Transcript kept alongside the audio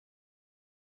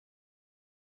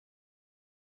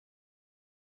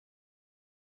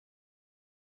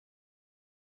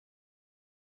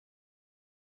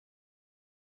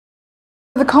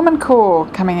The Common Core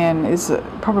coming in is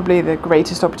probably the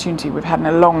greatest opportunity we've had in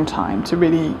a long time to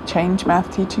really change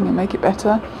math teaching and make it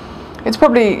better. It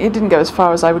didn't go as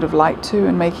far as I would have liked to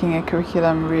in making a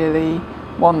curriculum really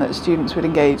one that students would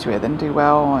engage with and do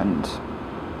well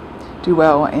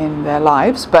in their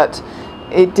lives, but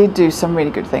it did do some really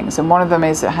good things, and one of them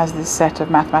is it has this set of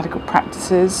mathematical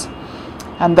practices,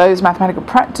 and those mathematical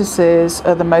practices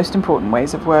are the most important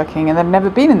ways of working, and they've never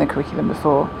been in the curriculum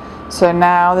before. So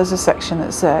now there's a section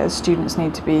that says students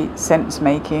need to be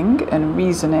sense-making and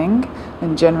reasoning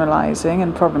and generalizing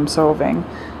and problem-solving.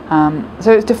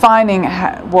 So it's defining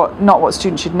not what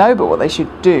students should know, but what they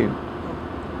should do.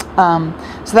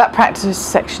 So that practice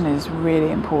section is really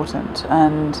important,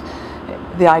 and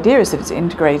the idea is that it's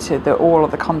integrated, that all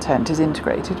of the content is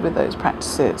integrated with those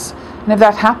practices. And if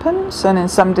that happens, and in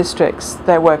some districts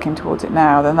they're working towards it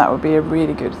now, then that would be a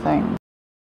really good thing.